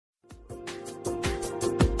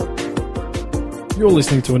You're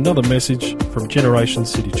listening to another message from Generation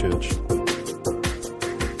City Church.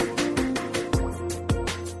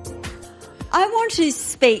 I want to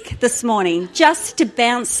speak this morning just to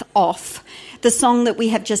bounce off the song that we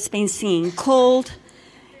have just been singing called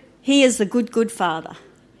He is a Good, Good Father.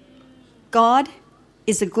 God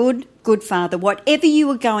is a good, good Father. Whatever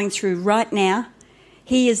you are going through right now,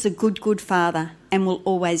 He is a good, good Father and will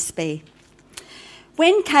always be.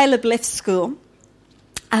 When Caleb left school,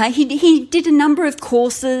 he did a number of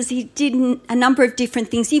courses, he did a number of different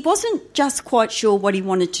things. He wasn't just quite sure what he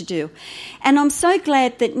wanted to do. And I'm so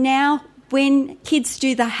glad that now when kids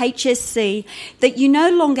do the HSC, that you no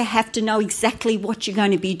longer have to know exactly what you're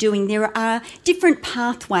going to be doing. There are different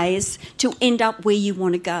pathways to end up where you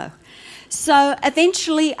want to go. So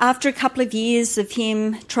eventually, after a couple of years of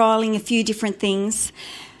him trialling a few different things,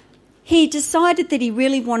 he decided that he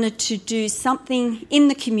really wanted to do something in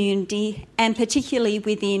the community and particularly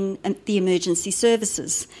within the emergency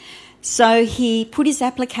services. So he put his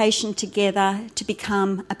application together to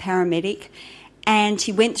become a paramedic, and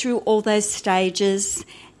he went through all those stages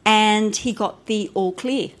and he got the all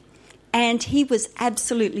clear. And he was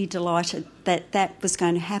absolutely delighted that that was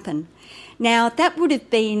going to happen. Now, that would have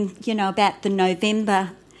been, about the November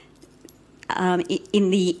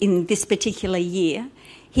in this particular year.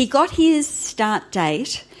 He got his start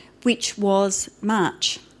date, which was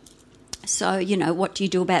March. So, what do you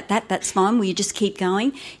do about that? That's fine. Will you just keep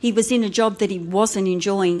going? He was in a job that he wasn't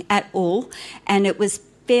enjoying at all, and it was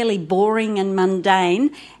fairly boring and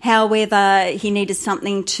mundane. However, he needed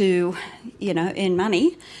something to, earn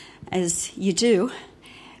money, as you do.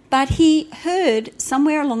 But he heard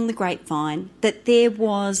somewhere along the grapevine that there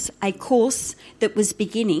was a course that was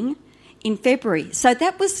beginning in February. So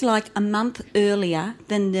that was like a month earlier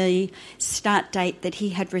than the start date that he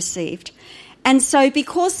had received. And so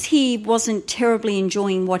because he wasn't terribly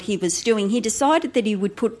enjoying what he was doing, he decided that he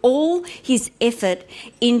would put all his effort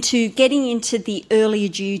into getting into the earlier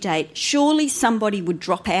due date. Surely somebody would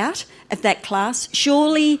drop out of that class.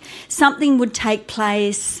 Surely something would take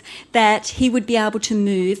place that he would be able to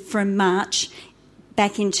move from March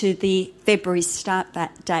back into the February start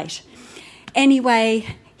date.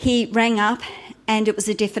 Anyway, he rang up and it was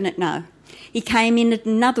a definite no. He came in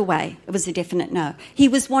another way, it was a definite no. He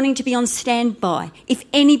was wanting to be on standby. If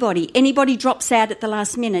anybody drops out at the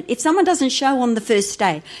last minute, if someone doesn't show on the first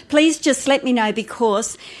day, please just let me know,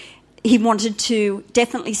 because he wanted to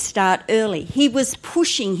definitely start early. He was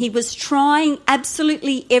pushing, he was trying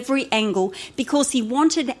absolutely every angle because he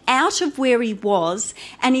wanted out of where he was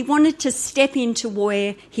and he wanted to step into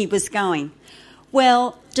where he was going.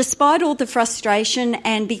 Well, despite all the frustration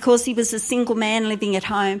and because he was a single man living at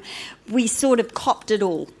home, we sort of copped it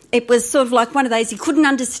all. It was sort of like one of those, he couldn't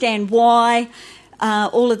understand why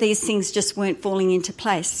all of these things just weren't falling into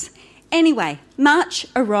place. Anyway, March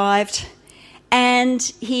arrived and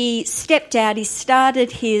he stepped out, he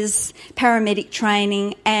started his paramedic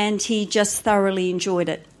training and he just thoroughly enjoyed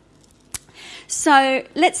it. So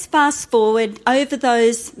let's fast forward over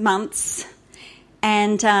those months.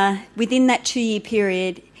 And within that 2-year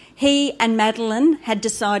period, he and Madeline had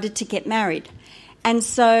decided to get married. And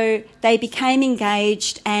so they became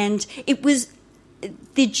engaged, and it was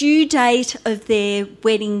the due date of their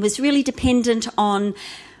wedding was really dependent on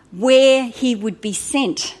where he would be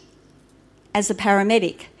sent as a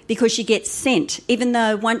paramedic, because you get sent. Even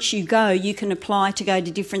though once you go, you can apply to go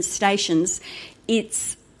to different stations,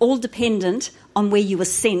 it's all dependent on where you were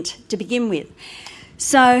sent to begin with.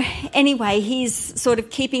 So anyway, he's sort of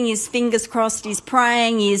keeping his fingers crossed, he's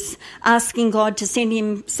praying, he's asking God to send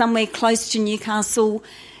him somewhere close to Newcastle,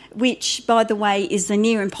 which, by the way, is a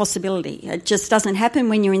near impossibility. It just doesn't happen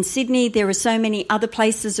when you're in Sydney. There are so many other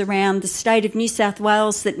places around the state of New South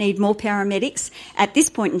Wales that need more paramedics at this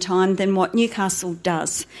point in time than what Newcastle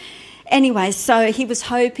does. Anyway, so he was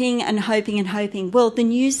hoping and hoping and hoping. Well, the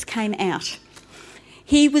news came out.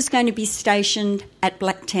 He was going to be stationed at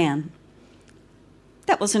Blacktown.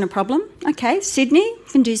 That wasn't a problem. Okay, Sydney,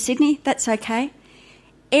 can do Sydney, that's okay.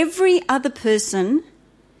 Every other person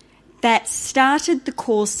that started the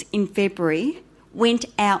course in February went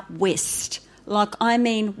out west. Like, I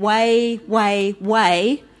mean way, way,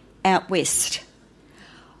 way out west.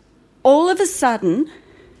 All of a sudden,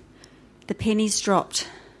 the pennies dropped.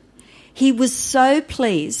 He was so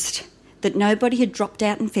pleased that nobody had dropped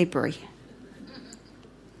out in February,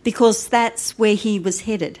 because that's where he was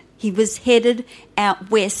headed. He was headed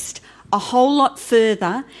out west, a whole lot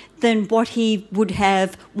further than what he would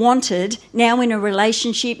have wanted, now in a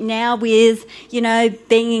relationship, now with,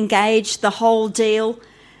 being engaged, the whole deal.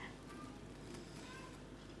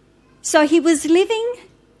 So he was living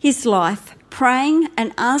his life praying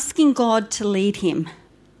and asking God to lead him.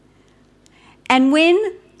 And when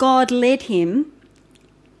God led him,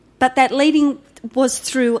 but that leading was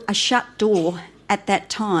through a shut door at that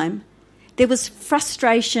time, there was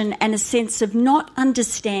frustration and a sense of not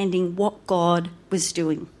understanding what God was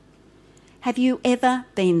doing. Have you ever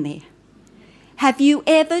been there? Have you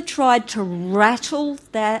ever tried to rattle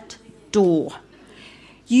that door?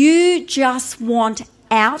 You just want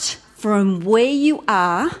out from where you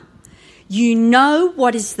are. You know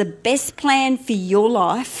what is the best plan for your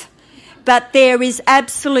life, but there is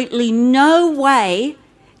absolutely no way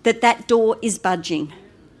that that door is budging.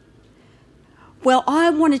 Well, I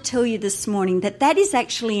want to tell you this morning that that is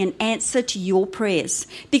actually an answer to your prayers,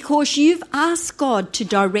 because you've asked God to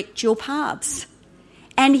direct your paths,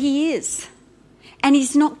 and he is. And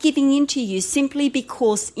he's not giving in to you simply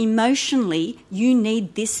because emotionally you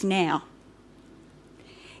need this now.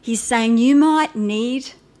 He's saying you might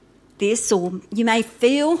need this, or you may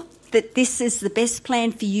feel that this is the best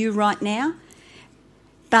plan for you right now,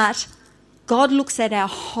 but God looks at our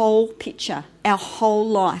whole picture, our whole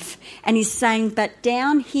life, and he's saying, but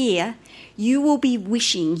down here you will be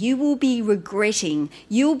wishing, you will be regretting,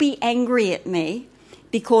 you'll be angry at me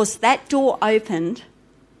because that door opened.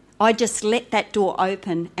 I just let that door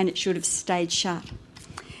open and it should have stayed shut.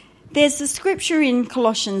 There's a scripture in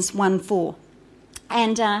Colossians 1:4,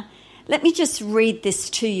 and let me just read this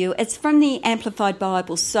to you. It's from the Amplified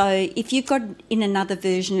Bible, so if you've got in another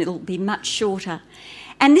version, it'll be much shorter.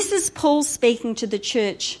 And this is Paul speaking to the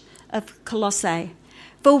church of Colossae.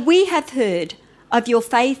 For we have heard of your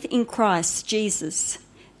faith in Christ Jesus,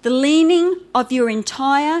 the leaning of your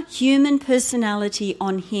entire human personality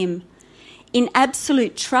on him, in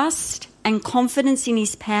absolute trust and confidence in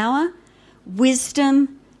his power,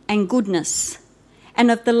 wisdom and goodness,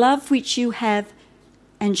 and of the love which you have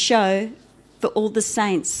and show for all the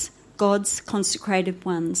saints, God's consecrated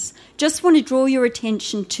ones. Just want to draw your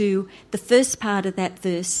attention to the first part of that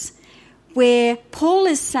verse, where Paul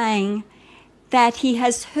is saying that he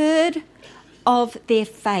has heard of their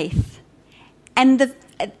faith, and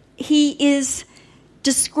he is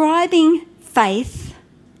describing faith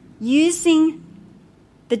using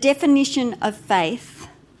the definition of faith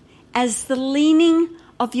as the leaning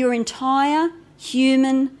of your entire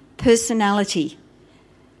human personality.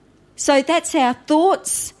 So that's our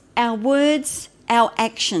thoughts, our words, our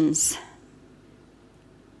actions.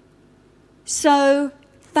 So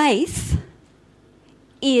faith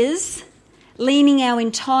is leaning our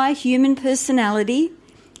entire human personality,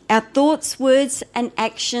 our thoughts, words and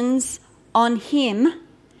actions on him,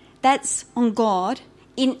 that's on God,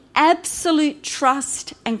 in absolute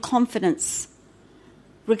trust and confidence,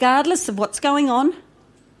 regardless of what's going on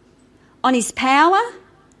his power,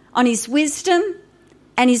 on his wisdom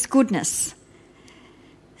and his goodness.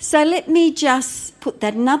 So let me just put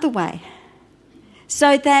that another way.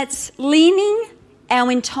 So that's leaning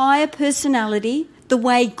our entire personality, the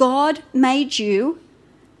way God made you,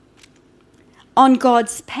 on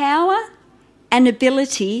God's power and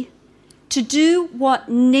ability to do what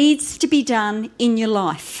needs to be done in your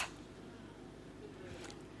life.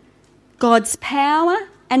 God's power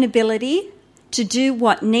and ability to do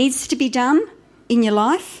what needs to be done in your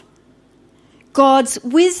life. God's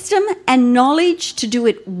wisdom and knowledge to do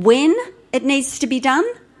it when it needs to be done.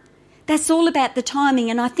 That's all about the timing,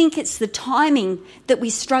 and I think it's the timing that we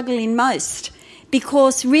struggle in most,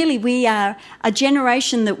 because really we are a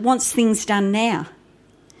generation that wants things done now.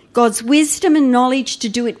 God's wisdom and knowledge to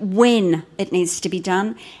do it when it needs to be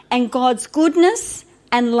done, and God's goodness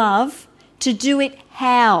and love to do it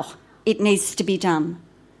how it needs to be done.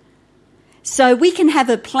 So we can have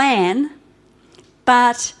a plan,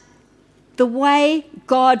 but the way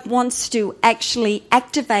God wants to actually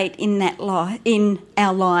activate in that in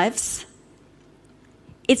our lives,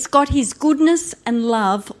 it's got his goodness and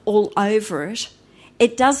love all over it.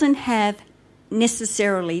 It doesn't have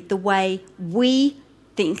necessarily the way we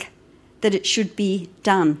think that it should be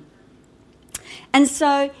done. And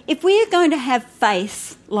so if we are going to have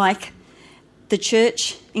faith like the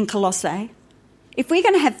church in Colossae, if we're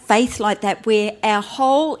going to have faith like that, where our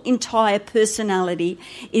whole entire personality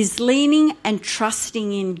is leaning and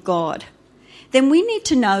trusting in God, then we need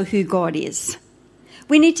to know who God is.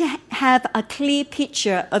 We need to have a clear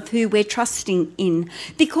picture of who we're trusting in.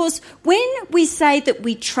 Because when we say that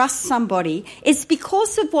we trust somebody, it's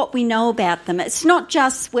because of what we know about them. It's not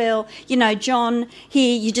just, well, you know, John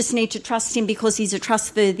here, you just need to trust him because he's a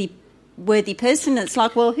trustworthy person. It's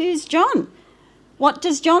like, well, who's John? What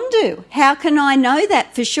does John do? How can I know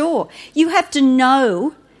that for sure? You have to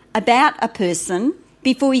know about a person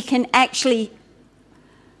before you can actually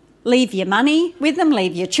leave your money with them,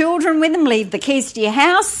 leave your children with them, leave the keys to your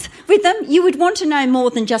house with them. You would want to know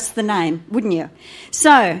more than just the name, wouldn't you?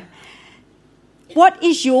 So, what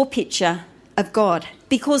is your picture of God?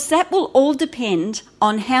 Because that will all depend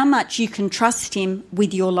on how much you can trust him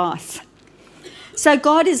with your life. So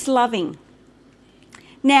God is loving.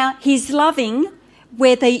 Now, he's loving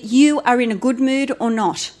whether you are in a good mood or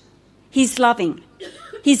not. He's loving.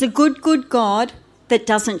 He's a good, good God that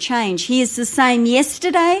doesn't change. He is the same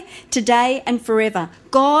yesterday, today, and forever.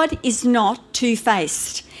 God is not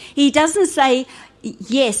two-faced. He doesn't say,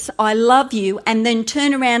 yes, I love you, and then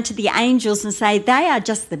turn around to the angels and say, they are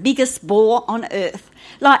just the biggest bore on earth.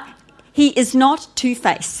 Like, he is not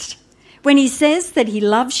two-faced. When he says that he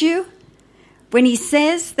loves you, when he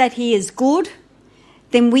says that he is good,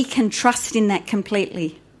 then we can trust in that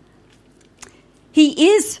completely.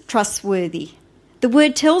 He is trustworthy. The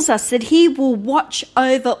word tells us that he will watch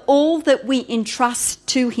over all that we entrust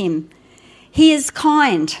to him. He is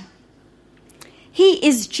kind. He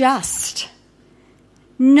is just.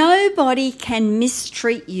 Nobody can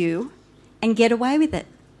mistreat you and get away with it.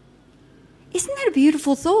 Isn't that a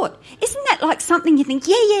beautiful thought? Isn't that like something you think,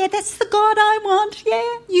 yeah, that's the God I want.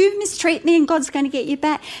 Yeah, you mistreat me and God's going to get you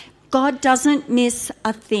back. God doesn't miss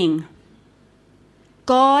a thing.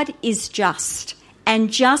 God is just,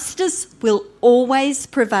 and justice will always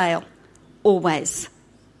prevail, always.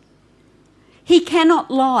 He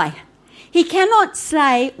cannot lie. He cannot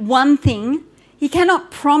say one thing. He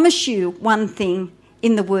cannot promise you one thing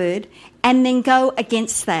in the word and then go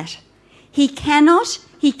against that. He cannot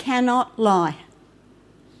lie.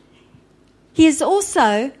 He has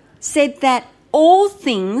also said that all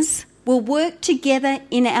things will work together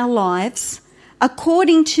in our lives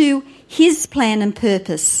according to his plan and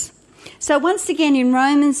purpose. So once again in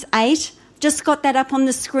Romans 8, just got that up on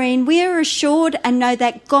the screen, we are assured and know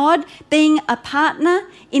that God, being a partner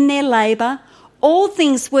in their labour, all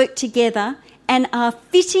things work together and are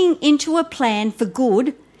fitting into a plan for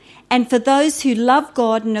good and for those who love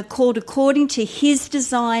God and are called according to his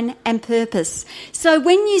design and purpose. So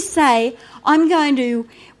when you say, I'm going to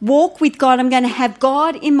walk with God, I'm going to have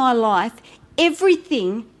God in my life,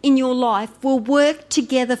 everything in your life will work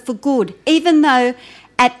together for good, even though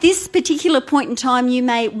at this particular point in time you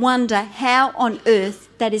may wonder how on earth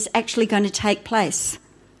that is actually going to take place.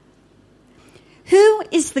 Who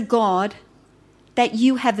is the God that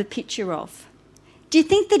you have a picture of? Do you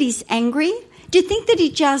think that he's angry? Do you think that he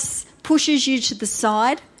just pushes you to the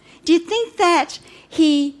side? Do you think that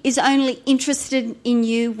he is only interested in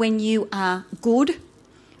you when you are good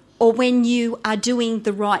or when you are doing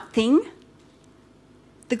the right thing?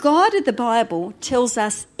 The God of the Bible tells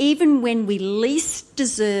us even when we least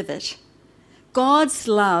deserve it, God's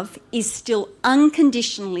love is still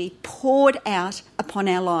unconditionally poured out upon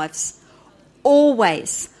our lives.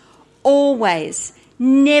 Always, always,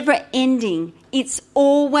 never ending. It's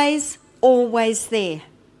always, always there.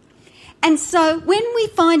 And so when we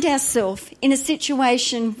find ourselves in a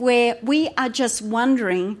situation where we are just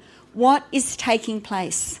wondering what is taking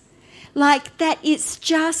place, like that it's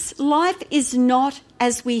just, life is not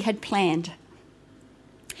as we had planned.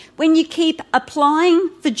 When you keep applying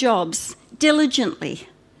for jobs diligently,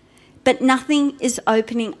 but nothing is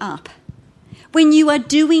opening up. When you are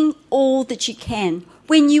doing all that you can.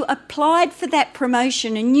 When you applied for that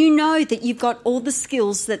promotion and you know that you've got all the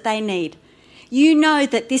skills that they need. You know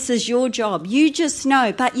that this is your job. You just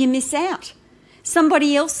know, but you miss out.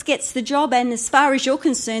 Somebody else gets the job and as far as you're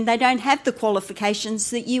concerned, they don't have the qualifications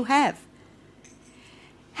that you have.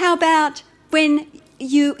 How about when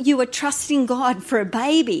you are trusting God for a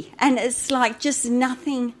baby and it's like just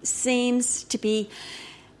nothing seems to be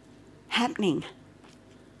happening?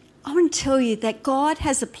 I want to tell you that God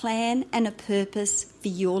has a plan and a purpose for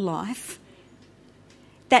your life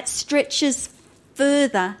that stretches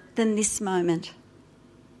further than this moment.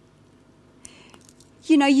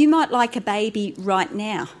 You know, you might like a baby right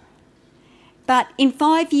now, but in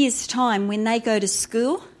 5 years' time when they go to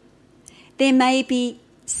school, there may be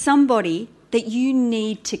somebody that you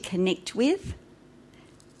need to connect with.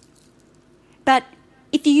 But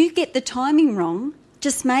if you get the timing wrong,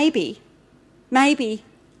 just maybe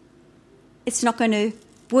it's not going to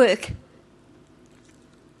work.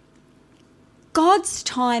 God's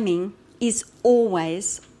timing is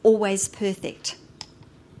always, always perfect.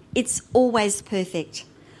 It's always perfect.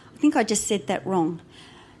 I think I just said that wrong.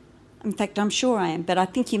 In fact, I'm sure I am, but I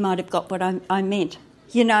think you might have got what I meant.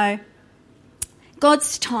 You know,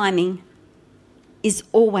 God's timing is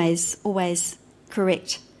always, always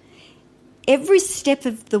correct. Every step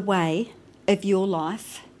of the way of your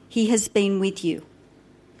life, he has been with you.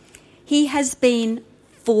 He has been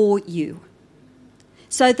for you.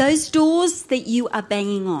 So those doors that you are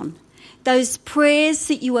banging on, those prayers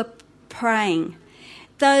that you are praying,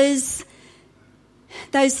 those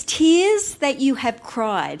tears that you have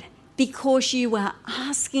cried because you are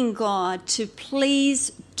asking God to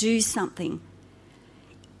please do something.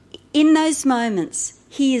 In those moments,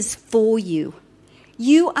 he is for you.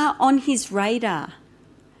 You are on his radar.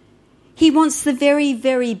 He wants the very,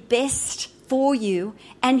 very best for you,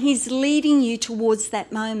 and he's leading you towards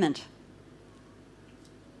that moment.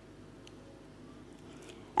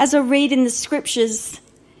 As I read in the scriptures,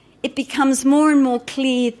 it becomes more and more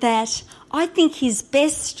clear that I think his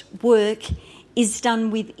best work is done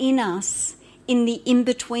within us in the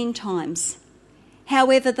in-between times.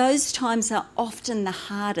 However, those times are often the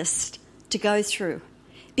hardest to go through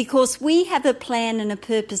because we have a plan and a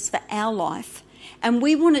purpose for our life and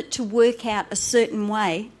we want it to work out a certain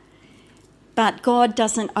way, but God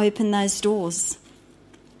doesn't open those doors.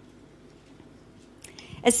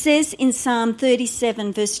 It says in Psalm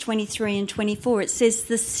 37, verse 23 and 24, it says,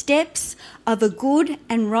 "The steps of a good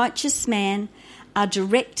and righteous man are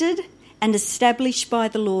directed and established by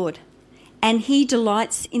the Lord, and he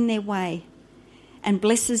delights in their way and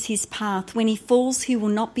blesses his path. When he falls, he will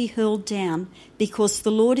not be hurled down, because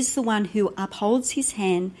the Lord is the one who upholds his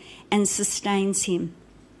hand and sustains him."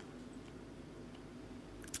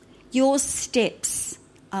 Your steps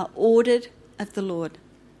are ordered of the Lord.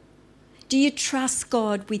 Do you trust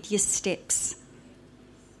God with your steps?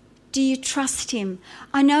 Do you trust him?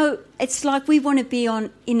 I know it's like we want to be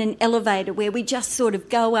in an elevator where we just sort of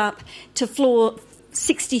go up to floor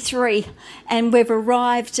 63 and we've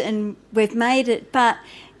arrived and we've made it. But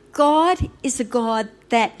God is a God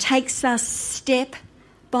that takes us step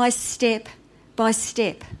by step by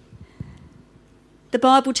step. The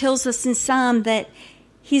Bible tells us in Psalm that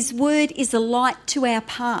his word is a light to our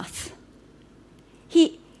path.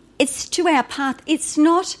 It's to our path. It's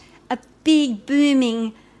not a big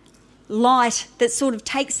booming light that sort of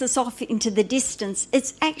takes us off into the distance.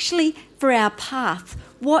 It's actually for our path.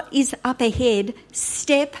 What is up ahead,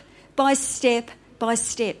 step by step by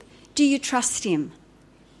step. Do you trust him?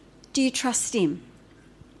 Do you trust him?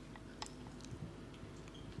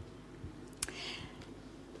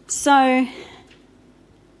 So,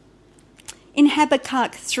 in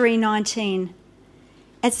Habakkuk 3:19,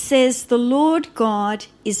 it says, "The Lord God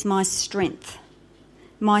is my strength,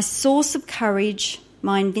 my source of courage,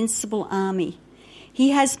 my invincible army.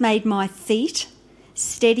 He has made my feet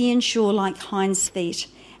steady and sure like hinds' feet,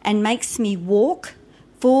 and makes me walk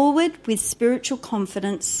forward with spiritual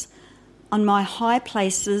confidence on my high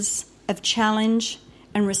places of challenge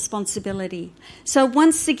and responsibility." So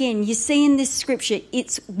once again, you see in this scripture,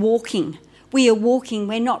 it's walking. We are walking.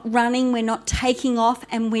 We're not running. We're not taking off,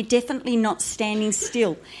 and we're definitely not standing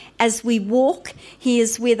still. As we walk, he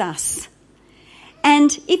is with us.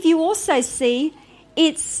 And if you also see,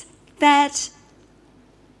 it's that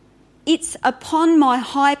it's upon my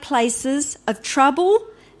high places of trouble,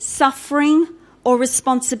 suffering, or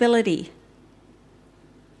responsibility.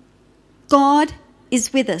 God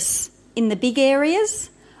is with us in the big areas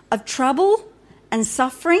of trouble and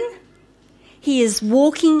suffering. He is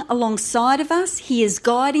walking alongside of us. He is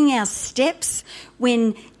guiding our steps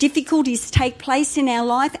when difficulties take place in our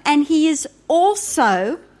life. And he is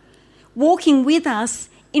also walking with us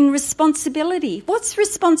in responsibility. What's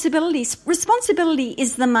responsibility? Responsibility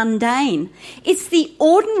is the mundane. It's the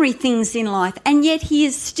ordinary things in life. And yet he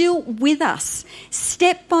is still with us,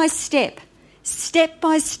 step by step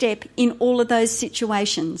in all of those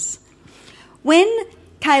situations. When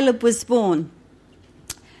Caleb was born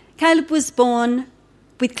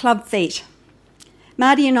with club feet.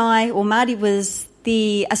 Marty was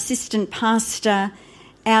the assistant pastor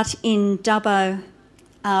out in Dubbo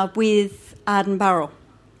with Arden Burrell.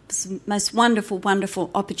 It was the most wonderful,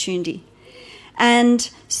 wonderful opportunity. And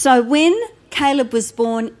so when Caleb was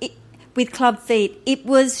born with club feet, it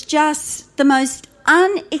was just the most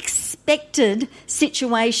unexpected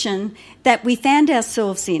situation that we found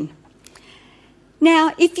ourselves in.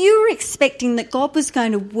 Now, if you were expecting that God was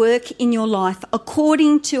going to work in your life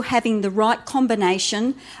according to having the right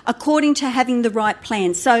combination, according to having the right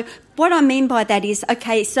plan. So what I mean by that is,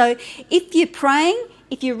 okay, so if you're praying,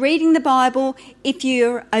 if you're reading the Bible, if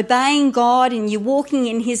you're obeying God and you're walking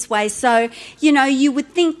in his way, so, you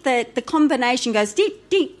would think that the combination goes dick,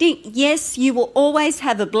 dick, dick. Yes, you will always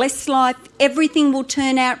have a blessed life. Everything will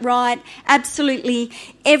turn out right. Absolutely.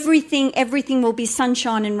 Everything will be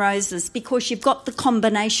sunshine and roses because you've got the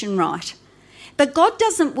combination right. But God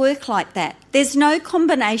doesn't work like that. There's no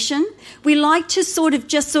combination. We like to sort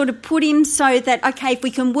of put him so that, okay, if we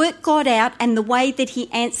can work God out and the way that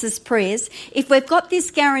he answers prayers, if we've got this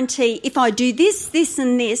guarantee, if I do this, this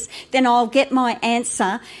and this, then I'll get my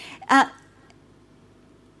answer.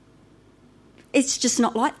 It's just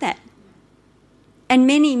not like that. And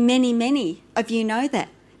many, many, many of you know that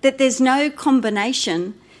there's no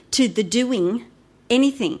combination to the doing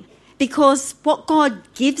anything. Because what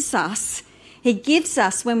God gives us, he gives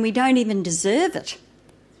us when we don't even deserve it.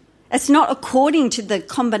 It's not according to the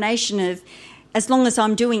combination of as long as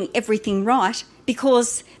I'm doing everything right,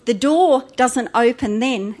 because the door doesn't open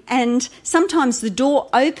then. And sometimes the door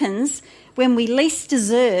opens when we least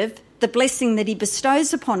deserve the blessing that he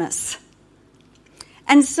bestows upon us.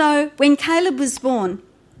 And so when Caleb was born,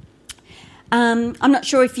 I'm not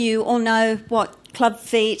sure if you all know what club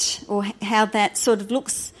feet or how that sort of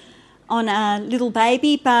looks on a little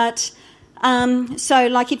baby, but so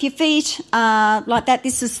like if your feet are like that,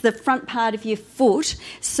 this is the front part of your foot.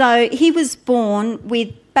 So he was born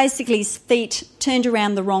with basically his feet turned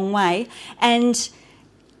around the wrong way, and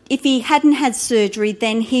if he hadn't had surgery,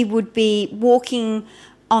 then he would be walking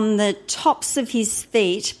on the tops of his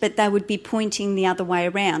feet, but they would be pointing the other way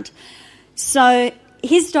around. So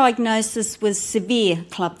his diagnosis was severe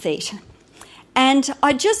club feet. And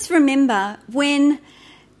I just remember when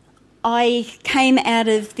I came out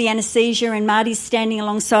of the anaesthesia and Marty's standing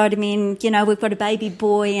alongside of me and, you know, we've got a baby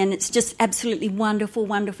boy and it's just absolutely wonderful,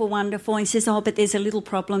 wonderful, wonderful. And he says, oh, but there's a little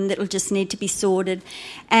problem that'll just need to be sorted.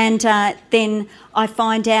 And then I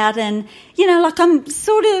find out and, you know, like I'm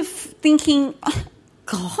sort of thinking, oh,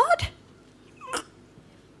 God,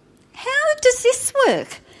 how does this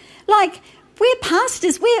work? Like, we're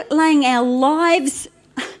pastors, we're laying our lives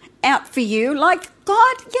out for you. Like,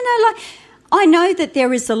 God, you know, like, I know that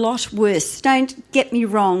there is a lot worse. Don't get me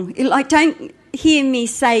wrong. Like, don't hear me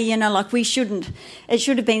say, you know, like we shouldn't. It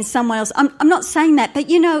should have been someone else. I'm not saying that. But,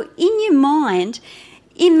 you know, in your mind,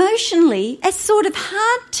 emotionally, it's sort of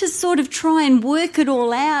hard to sort of try and work it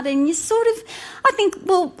all out. And you sort of, I think,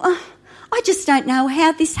 well, I just don't know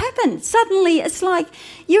how this happened. Suddenly it's like,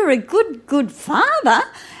 you're a good father.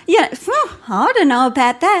 Yeah, I don't know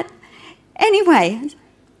about that. Anyway,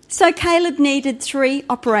 so Caleb needed 3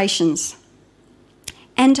 operations.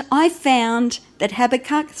 And I found that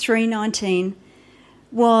Habakkuk 3:19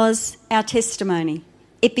 was our testimony.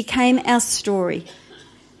 It became our story.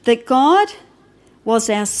 That God was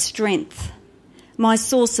our strength, my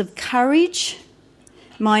source of courage,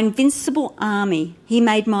 my invincible army. He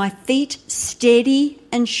made my feet steady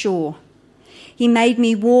and sure. He made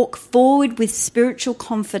me walk forward with spiritual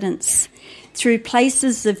confidence through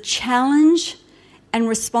places of challenge and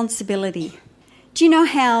responsibility. Do you know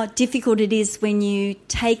how difficult it is when you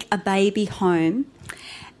take a baby home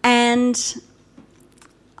and,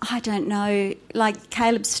 I don't know, like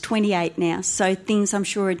Caleb's 28 now, so things I'm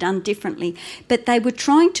sure are done differently, but they were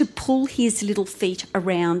trying to pull his little feet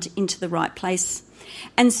around into the right place.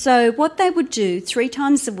 And so what they would do 3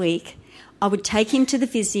 times a week, I would take him to the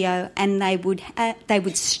physio and they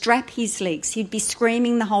would strap his legs. He'd be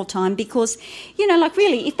screaming the whole time because, you know, like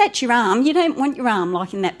really, if that's your arm, you don't want your arm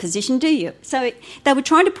like in that position, do you? So they were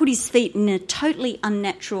trying to put his feet in a totally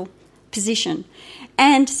unnatural position.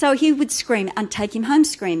 And so he would scream and take him home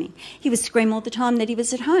screaming. He would scream all the time that he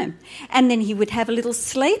was at home. And then he would have a little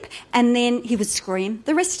sleep and then he would scream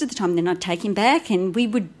the rest of the time. Then I'd take him back and we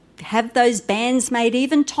would have those bands made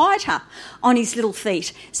even tighter on his little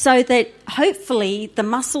feet so that hopefully the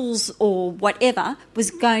muscles or whatever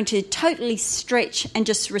was going to totally stretch and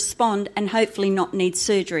just respond and hopefully not need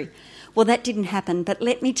surgery. Well, that didn't happen, but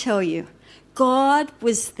let me tell you, God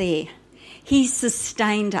was there. He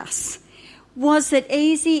sustained us. Was it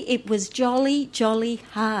easy? It was jolly, jolly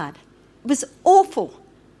hard. It was awful.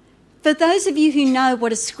 For those of you who know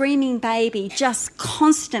what a screaming baby just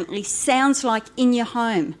constantly sounds like in your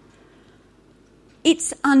home,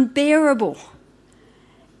 it's unbearable.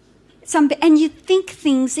 And you think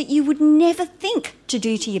things that you would never think to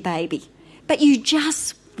do to your baby, but you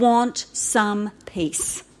just want some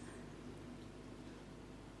peace.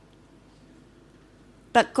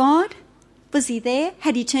 But God, was he there?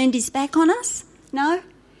 Had he turned his back on us? No,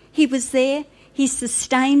 he was there. He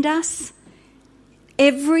sustained us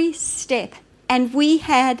every step. And we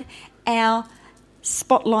had our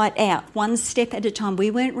spotlight out, one step at a time.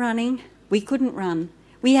 We weren't running. We couldn't run.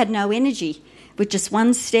 We had no energy. With just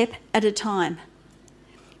one step at a time.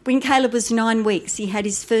 When Caleb was 9 weeks, he had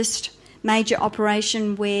his first major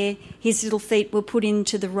operation where his little feet were put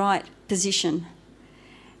into the right position.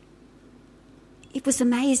 It was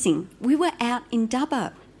amazing. We were out in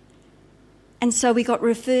Dubbo. And so we got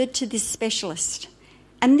referred to this specialist.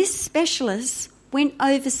 And this specialist went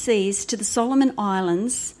overseas to the Solomon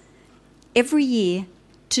Islands every year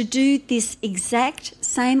to do this exact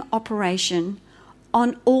same operation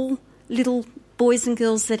on all little boys and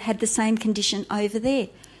girls that had the same condition over there.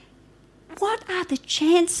 What are the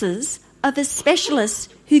chances of a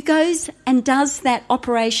specialist who goes and does that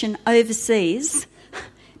operation overseas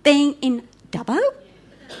being in Dubbo?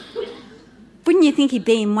 Wouldn't you think he'd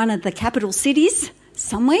be in one of the capital cities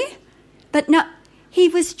somewhere? But no, he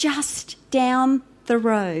was just down the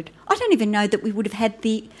road. I don't even know that we would have had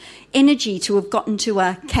the energy to have gotten to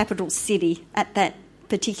a capital city at that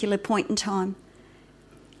particular point in time.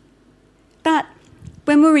 But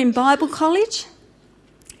when we were in Bible college,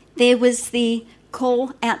 there was the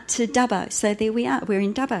call out to Dubbo. So there we are, we're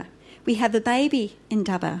in Dubbo. We have a baby in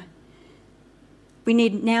Dubbo. We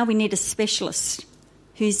need a specialist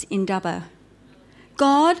who's in Dubbo.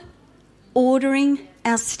 God ordering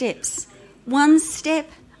our steps, one step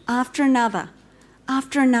after another,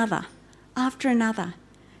 after another, after another.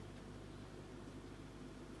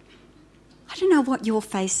 I don't know what you're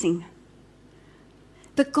facing,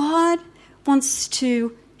 but God wants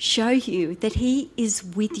to show you that He is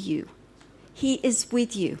with you. He is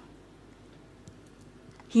with you.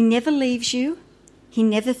 He never leaves you. He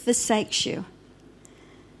never forsakes you.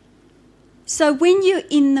 So when you're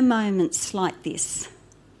in the moments like this,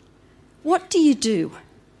 what do you do?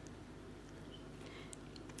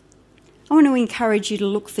 I want to encourage you to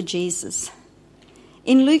look for Jesus.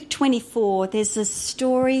 In Luke 24, there's a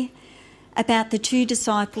story about the two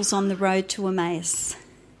disciples on the road to Emmaus.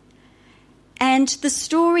 And the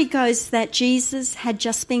story goes that Jesus had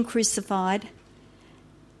just been crucified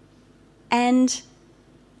and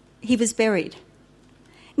he was buried.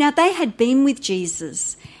 Now, they had been with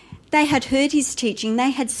Jesus. They had heard his teaching.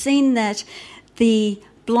 They had seen that the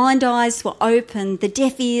blind eyes were open, the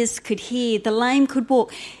deaf ears could hear, the lame could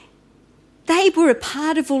walk. They were a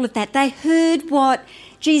part of all of that. They heard what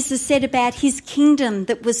Jesus said about his kingdom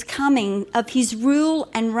that was coming, of his rule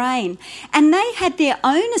and reign. And they had their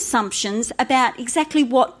own assumptions about exactly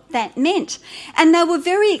what that meant. And they were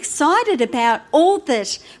very excited about all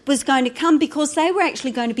that was going to come because they were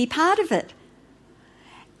actually going to be part of it.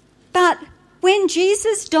 But when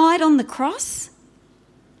Jesus died on the cross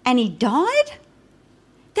and he died,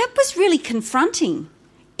 that was really confronting.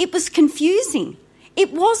 It was confusing.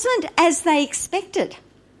 It wasn't as they expected.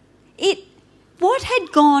 What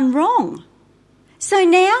had gone wrong? So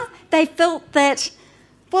now they felt that,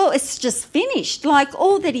 well, it's just finished. Like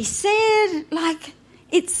all that he said, like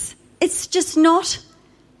it's just not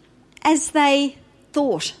as they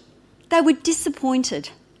thought. They were disappointed.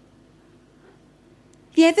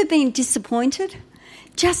 Have you ever been disappointed?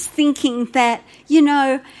 Just thinking that,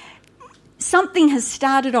 something has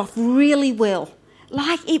started off really well.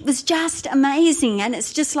 Like it was just amazing, and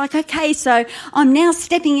it's just like, okay, so I'm now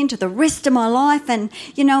stepping into the rest of my life and,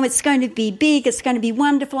 it's going to be big, it's going to be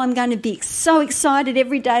wonderful, I'm going to be so excited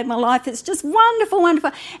every day of my life, it's just wonderful,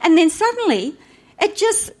 wonderful. And then suddenly it's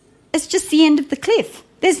just the end of the cliff.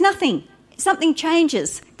 There's nothing. Something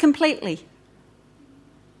changes completely.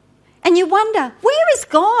 And you wonder, where is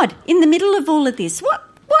God in the middle of all of this?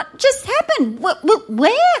 What just happened?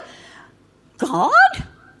 Where? God?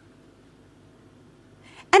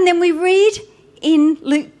 And then we read in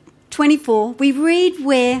Luke 24, we read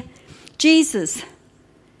where Jesus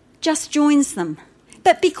just joins them.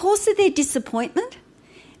 But because of their disappointment,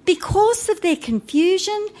 because of their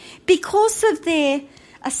confusion, because of their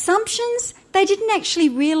assumptions, they didn't actually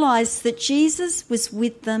realise that Jesus was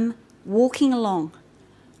with them, walking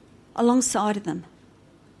alongside of them,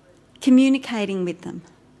 communicating with them.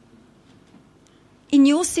 In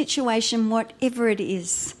your situation, whatever it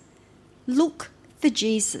is, look for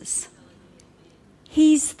Jesus.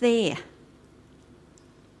 He's there.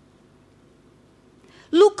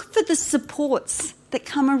 Look for the supports that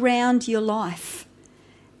come around your life.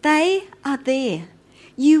 They are there.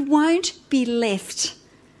 You won't be left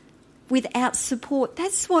without support.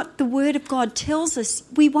 That's what the Word of God tells us.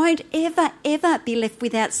 We won't ever, ever be left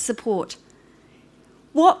without support.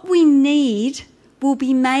 What we need will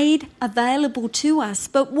be made available to us,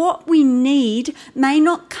 but what we need may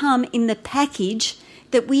not come in the package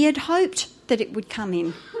that we had hoped that it would come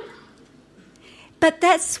in. But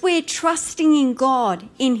that's where trusting in God,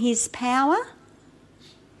 in his power,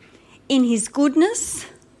 in his goodness,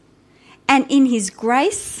 and in his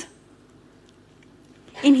grace,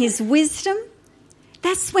 in his wisdom,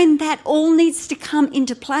 that's when that all needs to come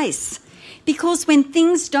into place. Because when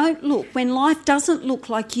things don't look, when life doesn't look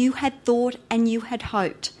like you had thought and you had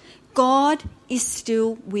hoped, God is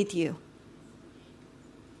still with you.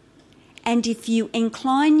 And if you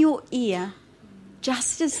incline your ear,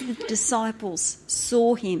 just as the disciples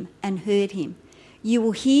saw him and heard him, you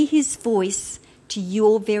will hear his voice to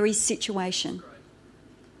your very situation.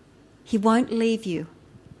 He won't leave you.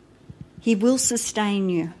 He will sustain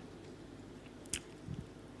you.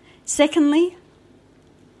 Secondly,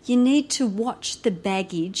 you need to watch the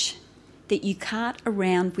baggage that you cart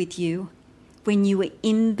around with you when you are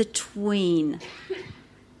in between.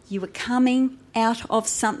 You are coming out of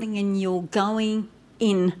something and you're going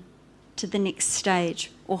in to the next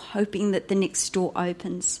stage or hoping that the next door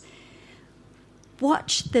opens.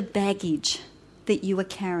 Watch the baggage that you are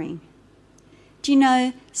carrying. Do you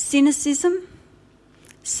know cynicism,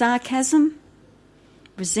 sarcasm,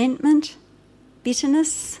 resentment,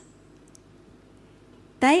 bitterness?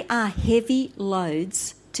 They are heavy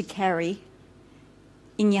loads to carry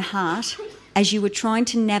in your heart as you are trying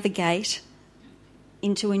to navigate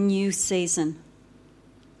into a new season.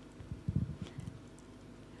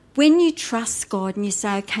 When you trust God and you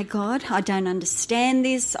say, okay, God, I don't understand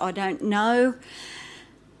this, I don't know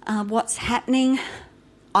what's happening,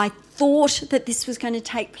 I thought that this was going to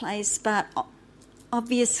take place, but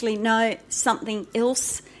obviously no, something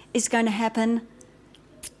else is going to happen.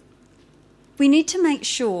 We need to make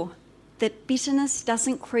sure that bitterness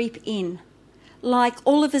doesn't creep in. Like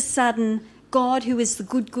all of a sudden, God, who is the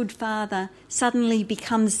good Father, suddenly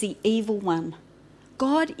becomes the evil one.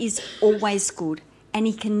 God is always good, and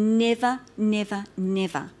he can never, never,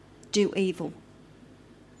 never do evil.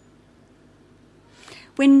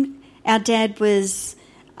 When our dad was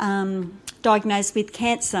diagnosed with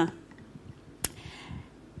cancer,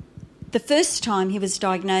 the first time he was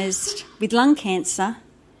diagnosed with lung cancer,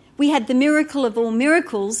 we had the miracle of all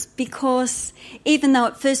miracles because even though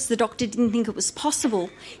at first the doctor didn't think it was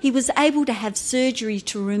possible, he was able to have surgery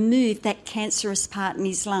to remove that cancerous part in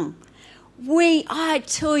his lung. I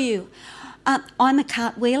tell you, I'm a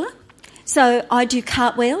cartwheeler, so I do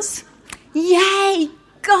cartwheels. Yay,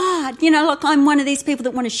 God! You know, like I'm one of these people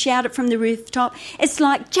that want to shout it from the rooftop. It's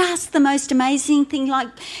like just the most amazing thing. Like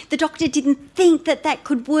the doctor didn't think that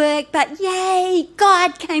could work, but yay,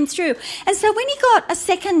 God came through. And so when he got a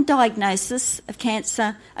second diagnosis of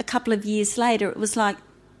cancer a couple of years later, it was like,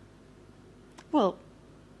 well,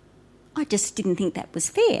 I just didn't think that was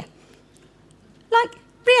fair. Like,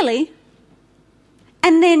 really?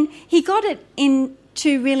 And then he got it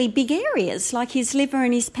into really big areas, like his liver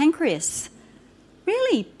and his pancreas.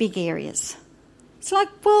 Really big areas. It's like,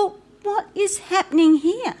 well, what is happening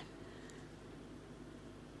here?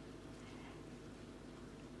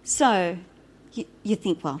 So you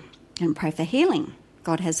think, well, I'm going to pray for healing.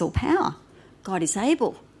 God has all power. God is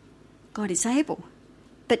able. God is able.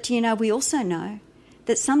 But do you know, we also know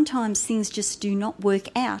that sometimes things just do not work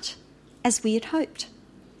out as we had hoped.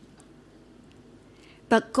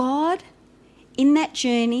 But God, in that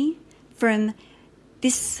journey from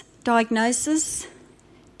this diagnosis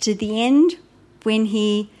to the end, when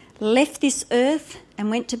he left this earth and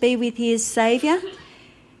went to be with his Saviour,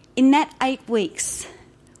 in that 8 weeks,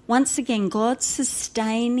 once again, God's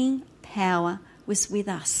sustaining power was with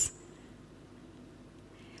us.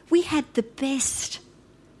 We had the best.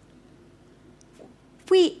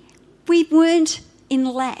 We weren't in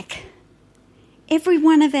lack. Every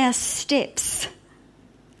one of our steps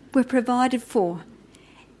were provided for.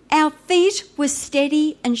 Our feet were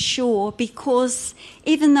steady and sure because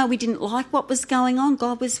even though we didn't like what was going on,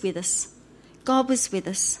 God was with us. God was with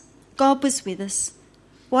us. God was with us.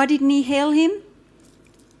 Why didn't he heal him?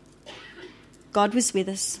 God was with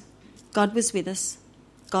us. God was with us.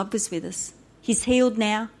 God was with us. He's healed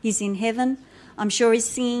now. He's in heaven. I'm sure he's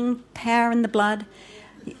singing Power in the Blood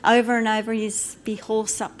over and over. His big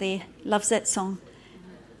horse up there loves that song.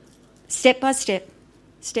 Step by step,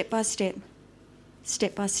 step by step,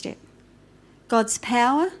 step by step. God's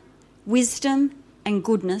power, wisdom and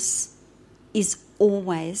goodness is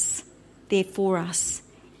always there for us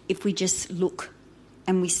if we just look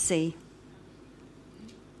and we see.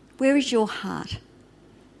 Where is your heart?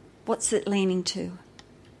 What's it leaning to?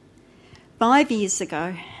 5 years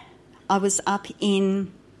ago, I was up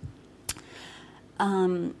in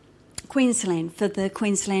Queensland for the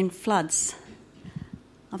Queensland floods.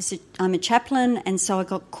 I'm a chaplain, and so I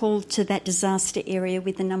got called to that disaster area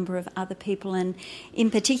with a number of other people, and in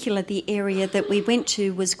particular the area that we went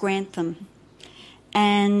to was Grantham.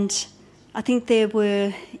 And I think there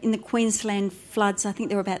were, in the Queensland floods, I think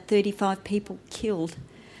there were about 35 people killed,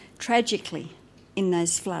 tragically, in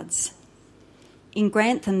those floods. In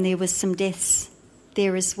Grantham there was some deaths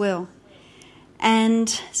there as well. And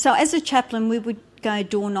so as a chaplain we would go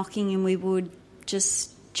door knocking and we would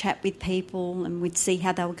just chat with people and we'd see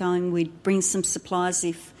how they were going. We'd bring some supplies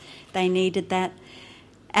if they needed that.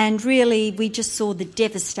 And really, we just saw the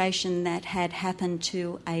devastation that had happened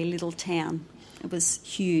to a little town. It was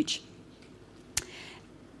huge.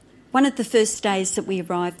 One of the first days that we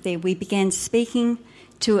arrived there, we began speaking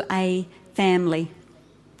to a family.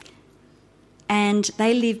 And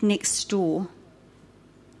they lived next door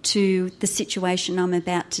to the situation I'm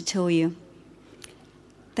about to tell you.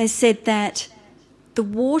 They said that the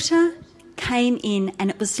water came in and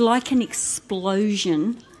it was like an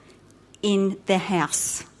explosion in their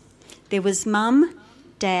house. There was mum,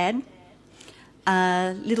 dad,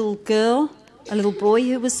 a little girl, a little boy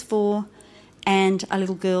who was 4, and a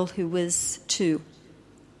little girl who was 2.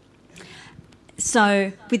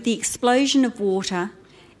 So with the explosion of water,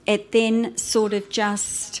 it then sort of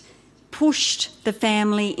just pushed the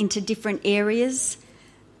family into different areas.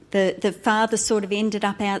 The father sort of ended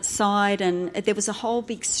up outside, and there was a whole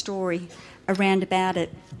big story around about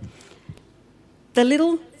it. The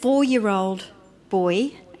little 4-year-old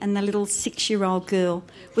boy and the little 6-year-old girl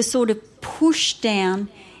were sort of pushed down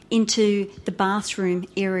into the bathroom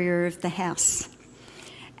area of the house.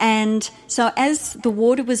 And so as the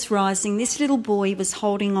water was rising, this little boy was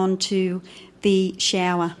holding on to the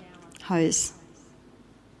shower hose.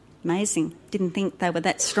 Amazing. Didn't think they were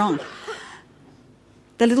that strong.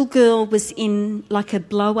 The little girl was in like a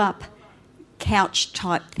blow-up couch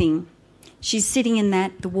type thing. She's sitting in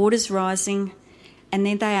that, the water's rising, and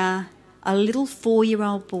there they are. A little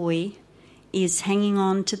 4-year-old boy is hanging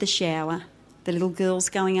on to the shower. The little girl's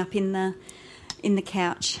going up in the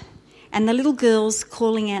couch. And the little girl's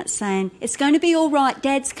calling out saying, "It's going to be all right,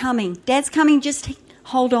 Dad's coming. Dad's coming, just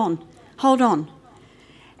hold on, hold on."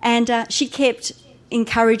 And she kept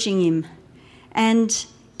encouraging him. And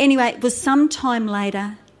anyway, it was some time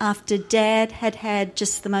later, after Dad had had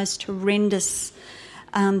just the most horrendous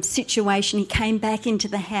situation, he came back into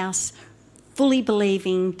the house fully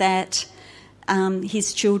believing that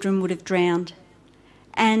his children would have drowned.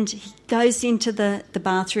 And he goes into the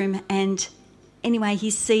bathroom, and anyway, he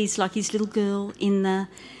sees like his little girl in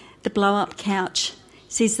the blow-up couch,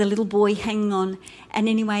 sees the little boy hanging on, and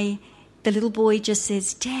anyway, the little boy just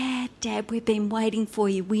says, Dad, we've been waiting for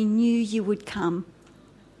you. We knew you would come."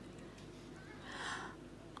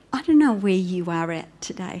 I don't know where you are at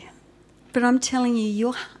today, but I'm telling you,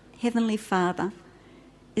 your Heavenly Father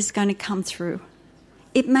is going to come through.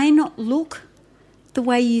 It may not look the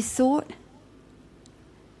way you thought,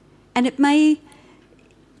 and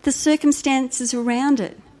the circumstances around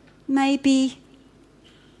it may be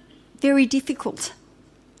very difficult.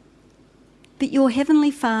 But your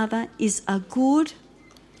Heavenly Father is a good,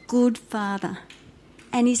 good Father,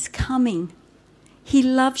 and He's coming. He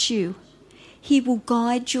loves you. He will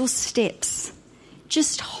guide your steps.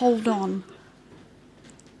 Just hold on.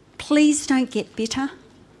 Please don't get bitter.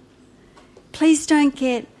 Please don't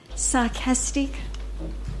get sarcastic.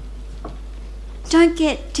 Don't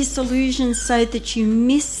get disillusioned so that you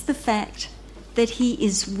miss the fact that He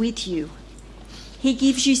is with you. He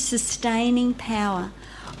gives you sustaining power.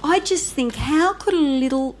 I just think, how could a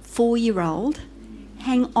little 4-year-old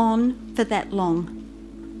hang on for that long?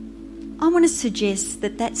 I want to suggest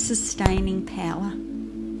that that's sustaining power.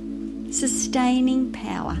 Sustaining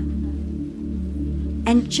power.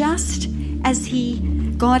 And just as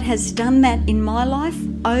God has done that in my life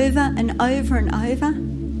over and over and over,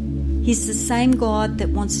 He's the same God that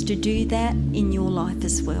wants to do that in your life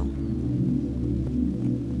as well.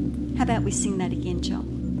 How about we sing that again, Joel?